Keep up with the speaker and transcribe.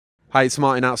Hi, it's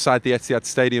Martin outside the Etihad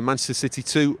Stadium. Manchester City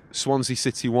 2, Swansea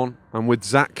City 1. And with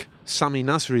Zach, Sami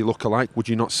Nasri look-alike, would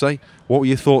you not say? What were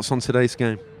your thoughts on today's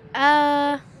game?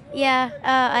 I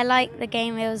liked the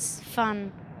game. It was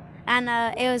fun. And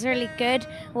it was really good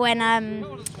when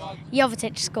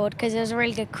Jovetic scored because it was a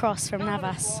really good cross from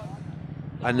Navas.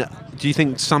 And do you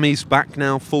think Sami's back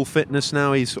now, full fitness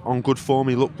now? He's on good form.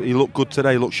 He looked good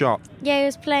today, looked sharp. Yeah, he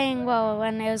was playing well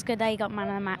and it was good that he got man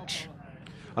of the match.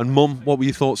 And Mum, what were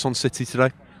your thoughts on City today?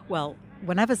 Well,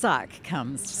 whenever Zach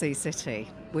comes to see City,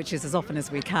 which is as often as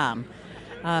we can,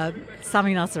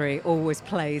 Sami Nasri always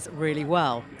plays really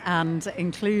well, and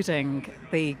including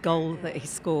the goal that he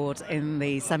scored in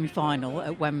the semi-final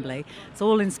at Wembley, it's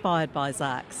all inspired by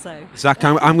Zach. So, Zach,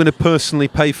 I'm going to personally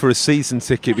pay for a season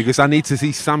ticket because I need to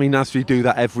see Sami Nasri do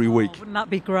that every week. Wouldn't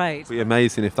that be great? It'd be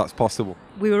amazing if that's possible.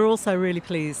 We were also really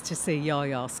pleased to see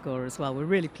Yaya score as well. We're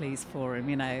really pleased for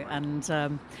him, and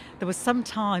there was some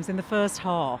times in the first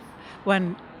half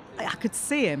when I could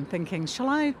see him thinking, shall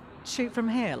I shoot from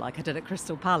here like I did at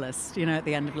Crystal Palace, at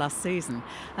the end of last season,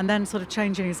 and then sort of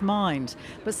changing his mind.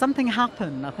 But something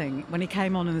happened, I think, when he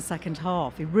came on in the second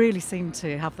half. He really seemed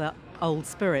to have that old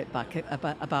spirit back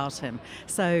about him.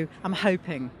 So I'm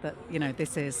hoping that,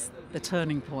 this is the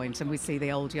turning point and we see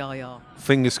the old Yaya.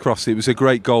 Fingers crossed. It was a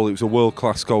great goal. It was a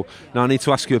world-class goal. Now I need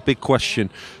to ask you a big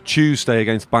question. Tuesday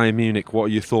against Bayern Munich, what are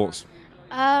your thoughts?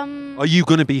 Are you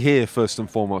going to be here first and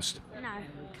foremost? No.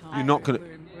 You're not going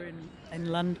to... In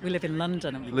London, we live in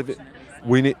London. And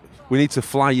we need to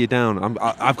fly you down.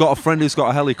 I've got a friend who's got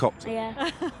a helicopter. Yeah.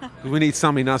 We need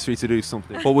Sami Nasri to do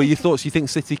something. What were your thoughts? You think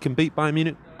City can beat Bayern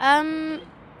Munich?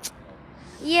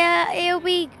 Yeah, it'll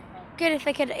be good if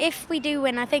they could. If we do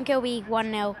win, I think it'll be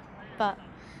 1-0. But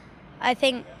I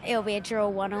think it'll be a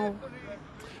draw 1-0.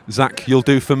 Zach, you'll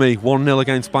do for me. 1-0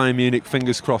 against Bayern Munich.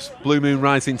 Fingers crossed. Blue Moon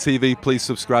Rising TV, please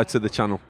subscribe to the channel.